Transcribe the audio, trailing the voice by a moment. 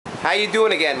How you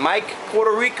doing again? Mike,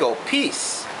 Puerto Rico.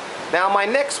 Peace. Now my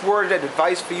next word of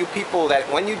advice for you people, that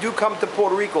when you do come to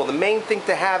Puerto Rico, the main thing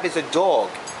to have is a dog.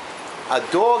 A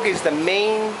dog is the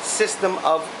main system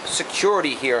of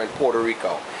security here in Puerto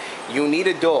Rico. You need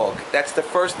a dog. That's the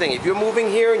first thing. If you're moving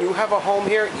here and you have a home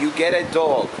here, you get a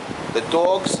dog. The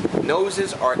dog's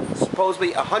noses are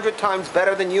supposedly 100 times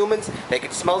better than humans. They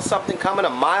can smell something coming a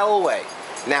mile away.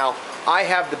 Now, I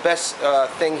have the best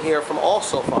thing here from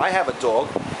also. I have a dog,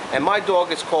 and my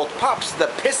dog is called Pops the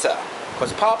Pisser.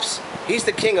 Because Pops, he's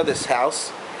the king of this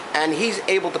house, and he's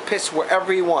able to piss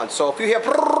wherever he wants. So if you hear,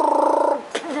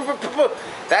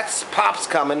 that's Pops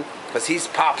coming, because he's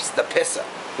Pops the Pisser.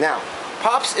 Now,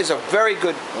 Pops is a very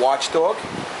good watchdog.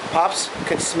 Pops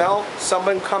can smell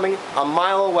someone coming a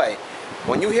mile away.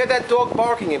 When you hear that dog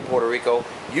barking in Puerto Rico,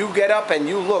 you get up and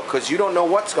you look, because you don't know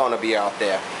what's going to be out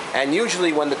there. And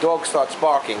usually when the dog starts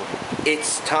barking,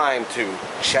 it's time to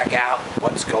check out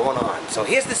what's going on. So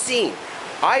here's the scene.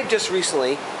 I just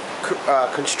recently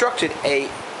constructed a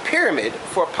pyramid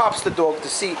for Pops the dog to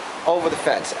see over the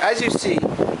fence. As you see,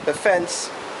 the fence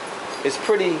is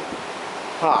pretty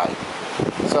high,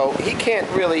 so he can't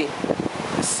really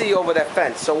see over that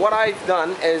fence. So what I've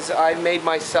done is I made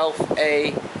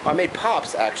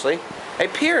Pops actually a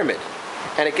pyramid,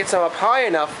 and it gets him up high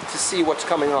enough to see what's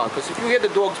coming on. Because if you hear the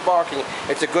dogs barking,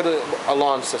 it's a good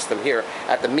alarm system here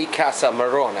at the McGeary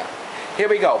Merone. Here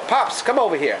we go. Pops, come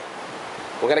over here.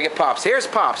 We're gonna get Pops. Here's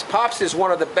Pops. Pops is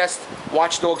one of the best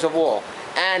watchdogs of all,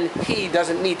 and he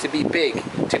doesn't need to be big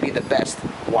to be the best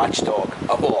watchdog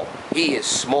of all. He is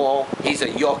small, he's a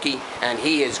Yorkie, and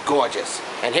he is gorgeous.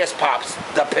 And here's Pops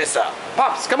the Pisser.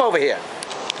 Pops, come over here.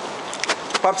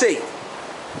 Popsy,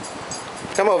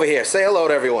 come over here. Say hello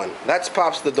to everyone. That's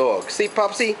Pops the dog. See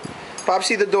Popsy?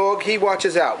 Popsy the dog, he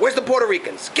watches out. Where's the Puerto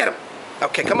Ricans? Get him.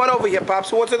 Okay, come on over here,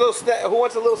 Pops. Who wants a little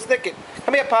snicket?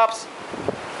 Come here, Pops.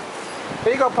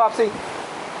 Here you go, Popsy.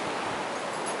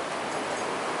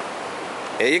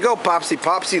 Here you go, Popsy.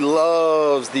 Popsy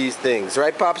loves these things,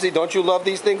 right, Popsy? Don't you love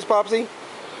these things, Popsy?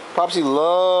 Popsy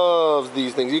loves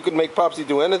these things. You could make Popsy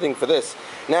do anything for this.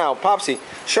 Now, Popsy,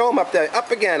 show him up there.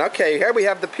 Up again. Okay, here we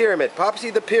have the pyramid.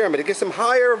 Popsy the pyramid. It gets him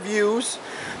higher views,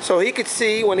 so he could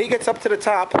see, when he gets up to the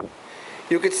top,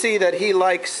 you could see that he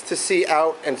likes to see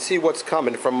out and see what's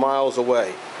coming from miles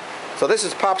away. So this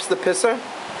is Pops the Pisser.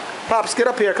 Pops, get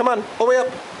up here. Come on. All the way up.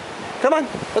 Come on.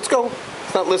 Let's go.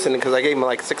 He's not listening because I gave him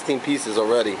like 16 pieces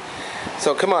already.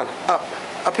 So come on. Up.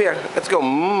 Up here. Let's go.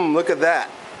 Look at that.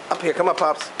 Up here. Come on,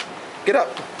 Pops. Get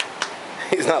up.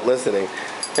 He's not listening.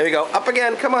 Here we go. Up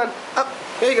again. Come on. Up.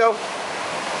 Here you go.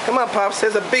 Come on, Pops.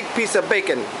 Here's a big piece of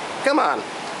bacon. Come on.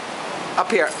 Up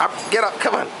here. Up. Get up.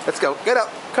 Come on. Let's go. Get up.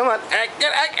 Come on. Give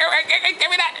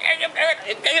me that.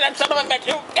 Give me that son of a bitch.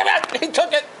 Give me that. He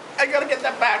took it. I gotta get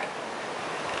that back.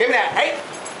 Give me that, hey!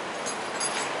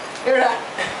 Give me that,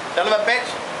 son of a bitch.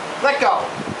 Let go.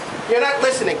 You're not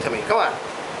listening to me. Come on.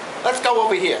 Let's go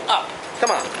over here. Up.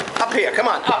 Come on. Up here. Come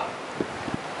on. Up.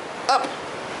 Up.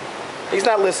 He's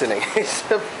not listening. He's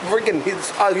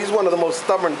he's one of the most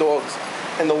stubborn dogs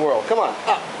in the world. Come on.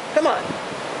 Up. Come on.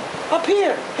 Up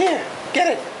here. Here.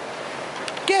 Get it.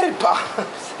 Get it,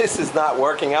 Pops. This is not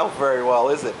working out very well,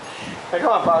 is it? Hey,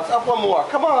 come on, Pops. Up one more.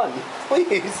 Come on.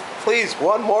 Please. Please.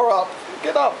 One more up.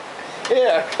 Get up.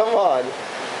 Yeah, come on.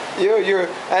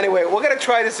 Anyway, we're going to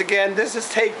try this again. This is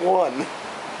take one.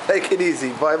 Take it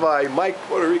easy. Bye-bye. Mike,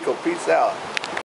 Puerto Rico. Peace out.